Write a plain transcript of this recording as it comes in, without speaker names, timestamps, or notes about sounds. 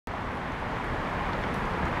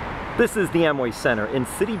This is the Amway Center in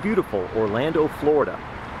City Beautiful, Orlando, Florida.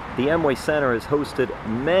 The Amway Center has hosted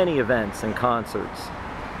many events and concerts,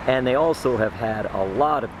 and they also have had a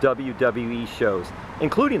lot of WWE shows,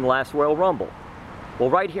 including the last Royal Rumble. Well,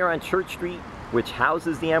 right here on Church Street, which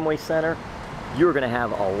houses the Amway Center, you're going to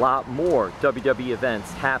have a lot more WWE events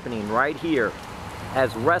happening right here,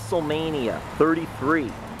 as WrestleMania 33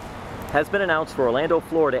 has been announced for Orlando,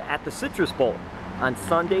 Florida at the Citrus Bowl on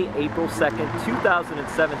Sunday, April 2nd,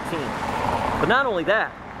 2017. But not only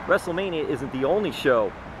that, WrestleMania isn't the only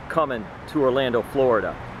show coming to Orlando,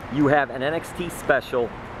 Florida. You have an NXT special,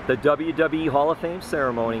 the WWE Hall of Fame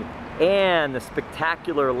ceremony, and the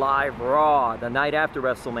spectacular live Raw the night after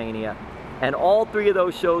WrestleMania. And all three of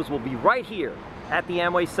those shows will be right here at the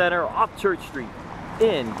Amway Center off Church Street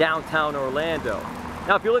in downtown Orlando.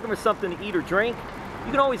 Now, if you're looking for something to eat or drink,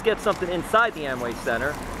 you can always get something inside the Amway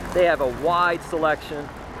Center. They have a wide selection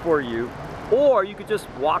for you. Or you could just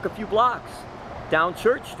walk a few blocks down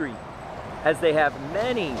Church Street, as they have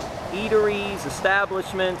many eateries,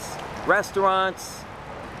 establishments, restaurants,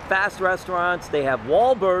 fast restaurants. They have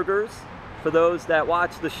Wahlburgers for those that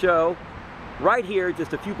watch the show right here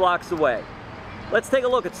just a few blocks away. Let's take a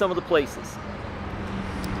look at some of the places.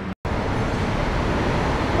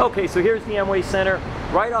 Okay, so here's the Amway Center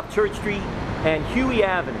right off Church Street and Huey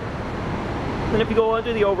Avenue. And if you go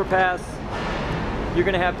under the overpass, you're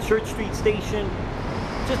going to have Church Street Station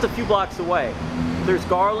just a few blocks away. There's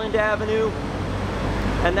Garland Avenue,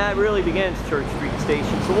 and that really begins Church Street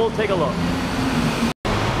Station, so we'll take a look.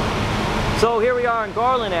 So here we are on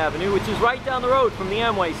Garland Avenue, which is right down the road from the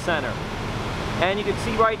Amway Center. And you can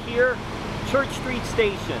see right here, Church Street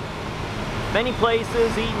Station. Many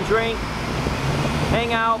places, eat and drink,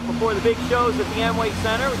 hang out before the big shows at the Amway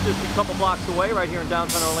Center, which is just a couple blocks away right here in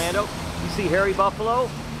downtown Orlando. You see Harry Buffalo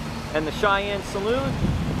and the Cheyenne Saloon.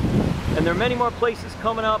 And there are many more places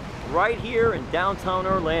coming up right here in downtown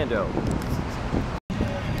Orlando.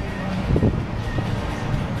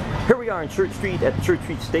 Here we are on Church Street at Church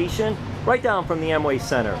Street Station, right down from the Amway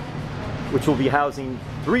Center, which will be housing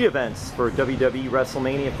 3 events for WWE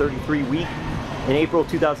WrestleMania 33 week in April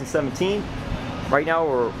 2017. Right now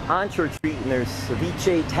we're on Church Street and there's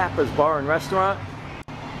Ceviche Tapas Bar and Restaurant.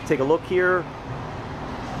 Take a look here.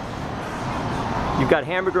 You've got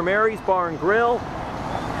Hamburger Mary's Bar and Grill.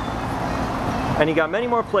 And you got many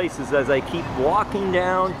more places as I keep walking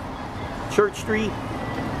down Church Street.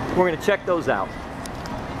 We're going to check those out.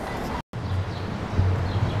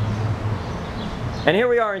 And here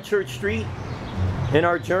we are in Church Street in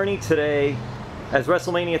our journey today, as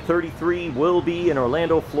WrestleMania 33 will be in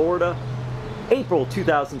Orlando, Florida, April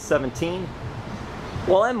 2017.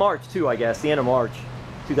 Well, and March too, I guess, the end of March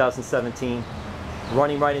 2017,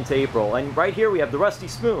 running right into April. And right here we have the Rusty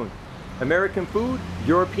Spoon, American food,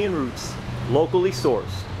 European roots, locally sourced.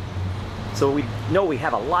 So we know we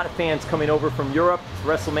have a lot of fans coming over from Europe to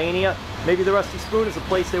WrestleMania. Maybe the Rusty Spoon is a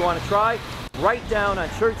place they want to try. Right down on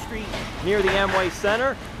Church Street near the Amway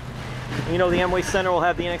Center. You know, the Amway Center will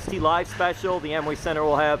have the NXT Live special. The Amway Center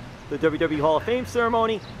will have the WWE Hall of Fame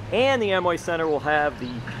ceremony. And the Amway Center will have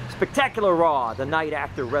the spectacular Raw the night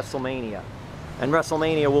after WrestleMania. And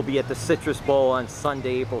WrestleMania will be at the Citrus Bowl on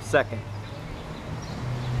Sunday, April 2nd.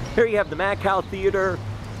 Here you have the Mad Cow Theater.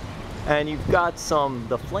 And you've got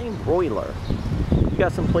the Flame Broiler. You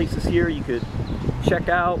got some places here you could check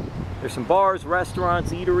out. There's some bars,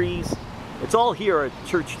 restaurants, eateries. It's all here at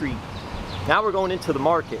Church Street. Now we're going into the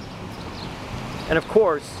market. And of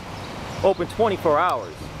course, open 24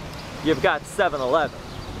 hours. You've got 7-Eleven.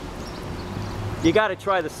 You got to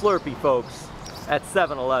try the Slurpee, folks, at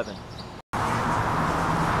 7-Eleven.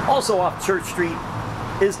 Also off Church Street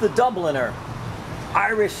is the Dubliner,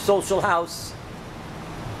 Irish social house.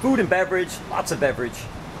 Food and beverage, lots of beverage.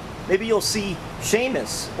 Maybe you'll see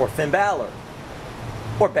Sheamus or Finn Balor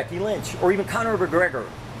or Becky Lynch or even Conor McGregor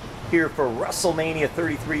here for WrestleMania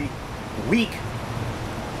 33 week,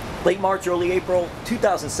 late March, early April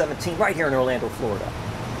 2017, right here in Orlando, Florida.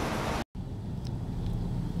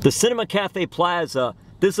 The Cinema Cafe Plaza,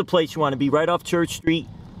 this is a place you want to be right off Church Street.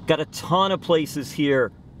 Got a ton of places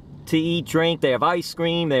here to eat, drink. They have ice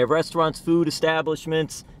cream, they have restaurants, food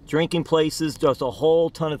establishments, drinking places, just a whole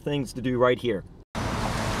ton of things to do right here.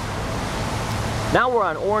 Now we're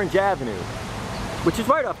on Orange Avenue, which is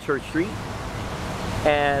right off Church Street.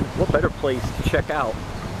 And what better place to check out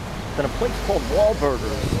than a place called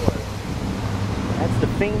Wahlburgers. That's the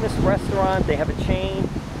famous restaurant. They have a chain,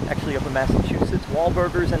 actually up in Massachusetts,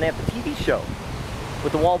 Wahlburgers, and they have the TV show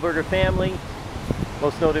with the Wahlburger family,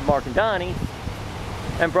 most noted Mark and Donnie,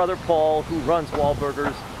 and brother Paul, who runs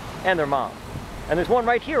Wahlburgers, and their mom. And there's one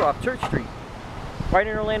right here off Church Street, right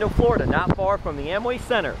in Orlando, Florida, not far from the Amway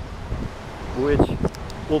Center which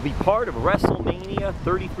will be part of WrestleMania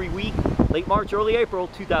 33 week, late March, early April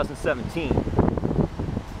 2017.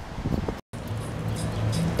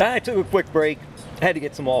 I took a quick break. I had to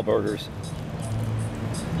get some Wahlburgers.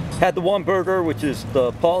 Had the one burger, which is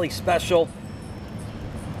the Paulie Special.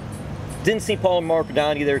 Didn't see Paul and Mark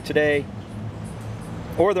Donnie there today,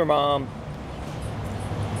 or their mom,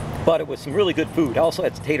 but it was some really good food. I also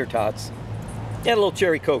had some tater tots. And a little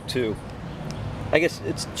cherry Coke too. I guess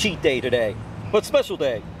it's cheat day today, but special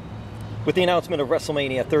day with the announcement of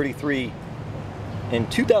WrestleMania 33 in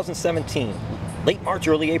 2017. Late March,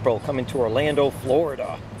 early April, coming to Orlando,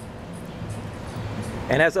 Florida.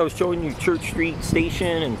 And as I was showing you Church Street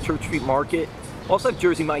Station and Church Street Market, also have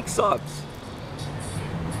Jersey Mike's subs.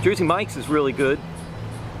 Jersey Mike's is really good.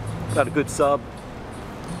 Got a good sub.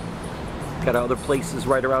 Got other places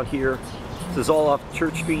right around here. This is all off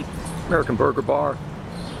Church Street, American Burger Bar.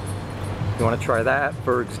 You want to try that?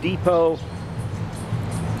 Berg's Depot.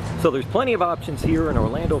 So there's plenty of options here in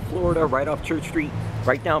Orlando, Florida, right off Church Street,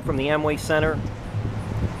 right down from the Amway Center,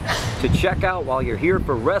 to check out while you're here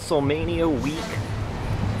for WrestleMania week.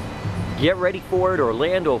 Get ready for it,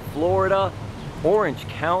 Orlando, Florida, Orange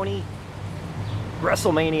County,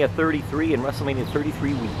 WrestleMania 33 and WrestleMania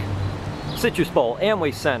 33 week. Citrus Bowl,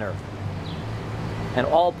 Amway Center, and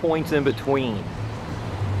all points in between.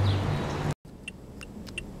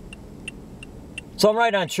 So I'm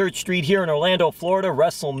right on Church Street here in Orlando, Florida,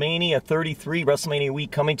 WrestleMania 33, WrestleMania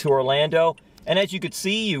week coming to Orlando. And as you can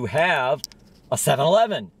see, you have a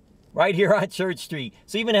 7-Eleven right here on Church Street.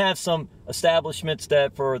 So you even have some establishments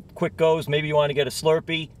that for quick goes, maybe you want to get a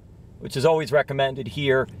Slurpee, which is always recommended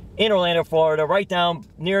here in Orlando, Florida, right down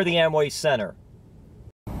near the Amway Center.